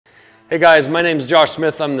Hey guys, my name's Josh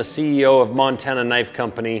Smith. I'm the CEO of Montana Knife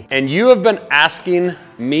Company, and you have been asking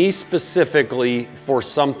me specifically for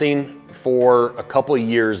something for a couple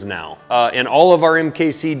years now. In all of our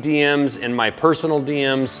MKC DMs, in my personal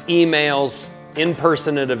DMs, emails, in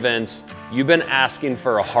person at events, you've been asking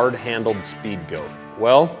for a hard-handled Speedgoat.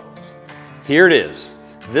 Well, here it is.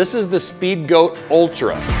 This is the Speedgoat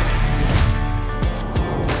Ultra.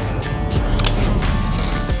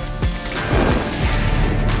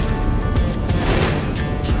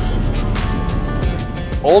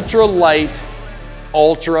 Ultra light,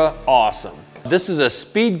 ultra awesome. This is a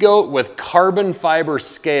Speedgoat with carbon fiber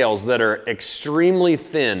scales that are extremely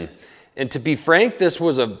thin. And to be frank, this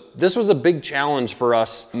was a big challenge for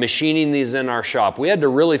us machining these in our shop. We had to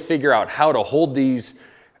really figure out how to hold these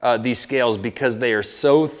scales because they are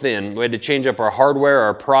so thin. We had to change up our hardware,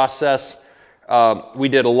 our process. We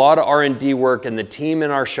did a lot of R&D work, and the team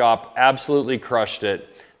in our shop absolutely crushed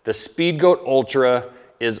it. The Speedgoat Ultra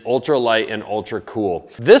is ultra light and ultra cool.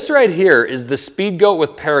 This right here is the Speedgoat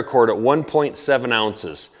with paracord at 1.7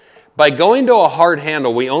 ounces. By going to a hard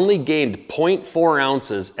handle, we only gained 0.4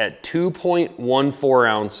 ounces at 2.14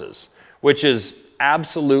 ounces, which is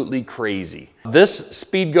absolutely crazy. This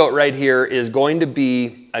Speedgoat right here is going to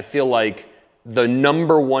be, I feel like, the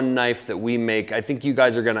 #1 knife that we make. I think you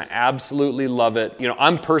guys are gonna absolutely love it. You know,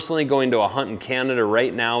 I'm personally going to a hunt in Canada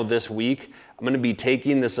right now this week. I'm gonna be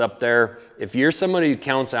taking this up there. If you're somebody who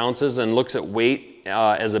counts ounces and looks at weight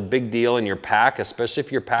as a big deal in your pack, especially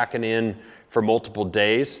if you're packing in for multiple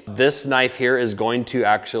days, this knife here is going to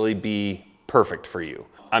actually be perfect for you.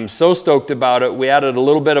 I'm so stoked about it. We added a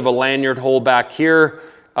little bit of a lanyard hole back here,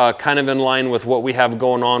 kind of in line with what we have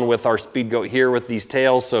going on with our Speedgoat here with these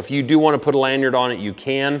tails. So if you do want to put a lanyard on it, you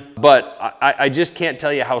can. But I just can't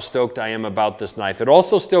tell you how stoked I am about this knife. It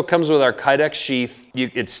also still comes with our Kydex sheath.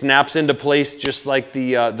 It snaps into place just like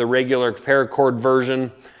the regular paracord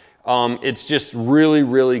version. It's just really,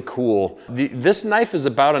 really cool. This knife is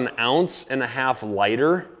about 1.5 ounces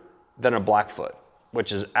lighter than a Blackfoot,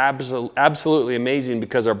 which is absolutely amazing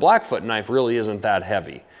because our Blackfoot knife really isn't that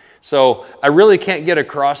heavy. So I really can't get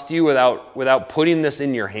across to you without putting this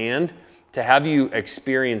in your hand to have you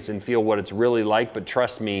experience and feel what it's really like. But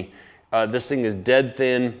trust me, this thing is dead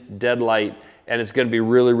thin, dead light, and it's gonna be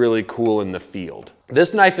really, really cool in the field.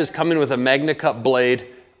 This knife is coming with a Magnacut blade,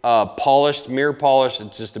 polished, mirror polished.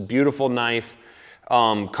 It's just a beautiful knife.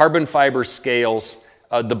 Carbon fiber scales.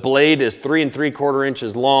 The blade is 3 3/4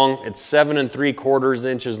 inches long. It's 7 3/4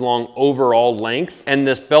 inches long overall length. And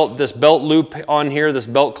this belt loop on here, this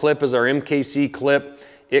belt clip is our MKC clip.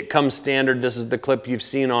 It comes standard. This is the clip you've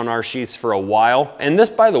seen on our sheaths for a while. And this,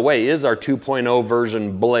 by the way, is our 2.0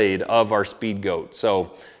 version blade of our Speedgoat.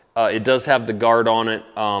 So it does have the guard on it,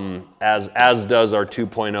 as does our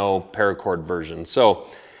 2.0 paracord version. So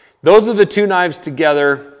those are the two knives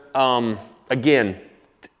together. Again,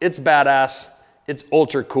 it's badass. It's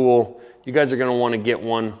ultra cool. You guys are gonna wanna get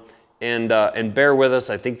one, and bear with us.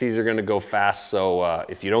 I think these are gonna go fast, so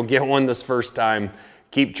if you don't get one this first time,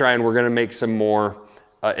 keep trying. We're gonna make some more.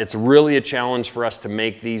 It's really a challenge for us to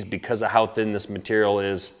make these because of how thin this material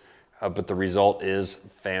is, but the result is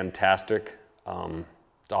fantastic.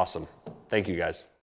 It's awesome. Thank you guys.